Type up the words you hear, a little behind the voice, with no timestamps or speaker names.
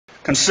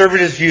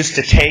Conservatives used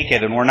to take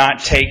it, and we're not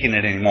taking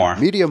it anymore.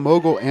 Media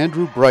mogul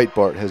Andrew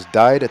Breitbart has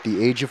died at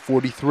the age of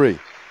 43.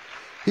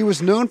 He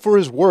was known for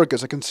his work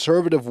as a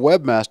conservative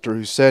webmaster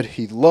who said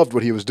he loved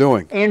what he was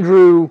doing.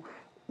 Andrew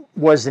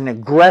was an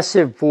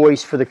aggressive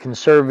voice for the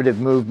conservative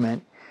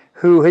movement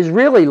who has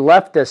really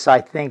left us,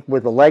 I think,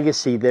 with a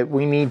legacy that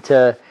we need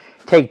to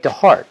take to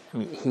heart.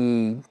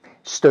 He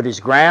stood his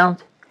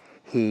ground.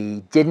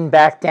 He didn't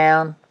back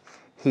down.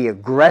 He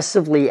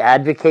aggressively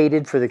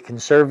advocated for the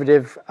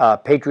conservative,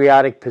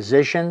 patriotic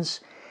positions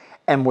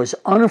and was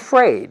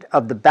unafraid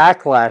of the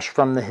backlash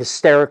from the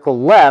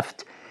hysterical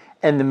left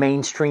and the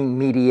mainstream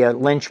media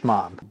lynch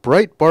mob.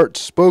 Breitbart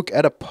spoke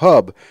at a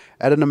pub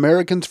at an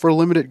Americans for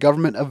Limited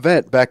Government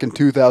event back in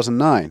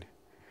 2009.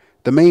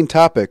 The main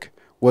topic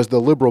was the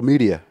liberal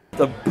media.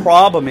 The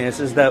problem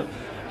is that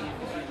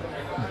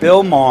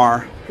Bill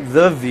Maher,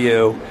 The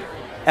View,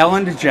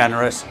 Ellen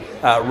DeGeneres,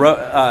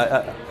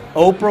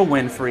 Oprah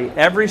Winfrey,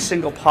 every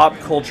single pop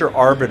culture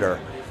arbiter,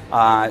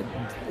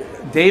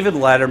 David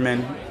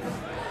Letterman,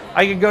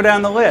 I could go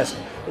down the list.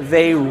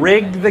 They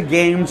rigged the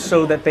game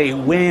so that they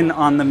win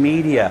on the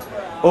media.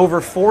 Over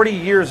 40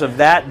 years of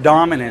that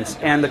dominance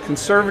and the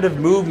conservative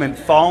movement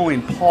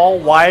following Paul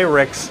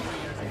Weyrich's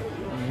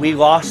 "we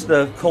lost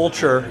the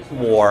culture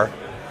war,"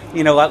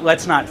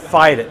 let's not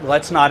fight it,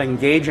 let's not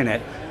engage in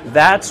it.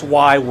 That's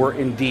why we're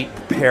in deep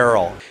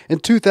peril. In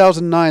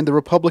 2009, the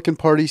Republican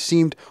Party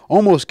seemed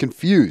almost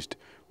confused.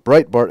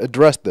 Breitbart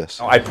addressed this.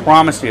 I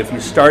promise you, if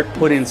you start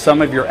putting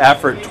some of your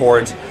effort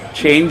towards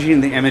changing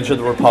the image of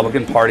the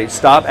Republican Party,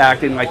 stop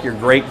acting like your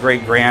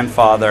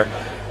great-great-grandfather,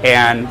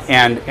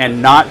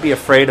 and not be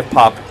afraid of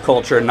pop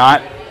culture,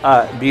 not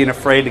being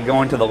afraid to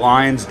go into the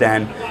lion's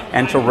den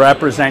and to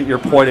represent your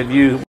point of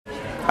view,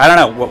 I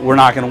don't know, we're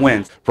not going to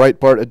win.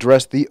 Breitbart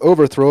addressed the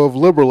overthrow of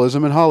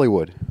liberalism in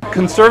Hollywood.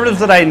 Conservatives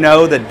that I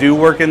know that do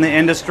work in the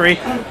industry,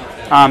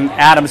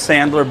 Adam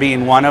Sandler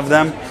being one of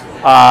them,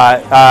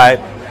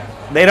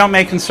 they don't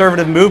make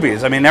conservative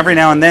movies. I mean, every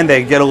now and then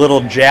they get a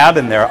little jab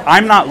in there.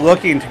 I'm not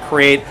looking to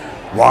create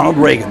Ronald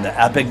Reagan,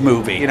 the epic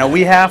movie.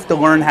 We have to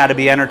learn how to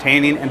be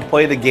entertaining and to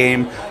play the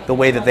game the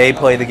way that they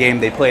play the game.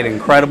 They play it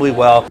incredibly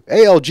well.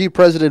 ALG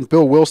President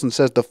Bill Wilson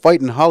says the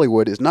fight in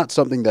Hollywood is not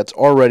something that's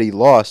already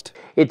lost.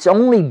 It's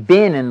only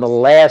been in the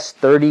last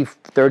 30,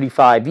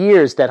 35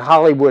 years that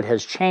Hollywood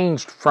has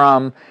changed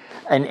from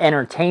an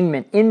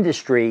entertainment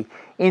industry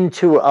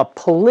into a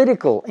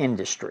political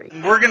industry.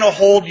 We're going to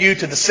hold you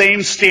to the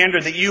same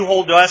standard that you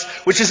hold to us,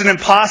 which is an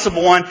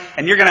impossible one,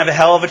 and you're going to have a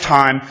hell of a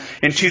time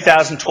in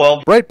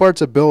 2012.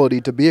 Breitbart's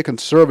ability to be a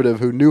conservative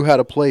who knew how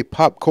to play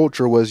pop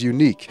culture was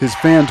unique. His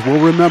fans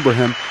will remember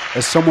him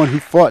as someone who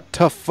fought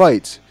tough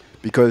fights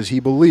because he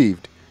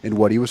believed in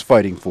what he was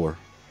fighting for.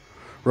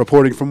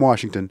 Reporting from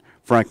Washington,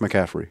 Frank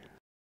McCaffrey.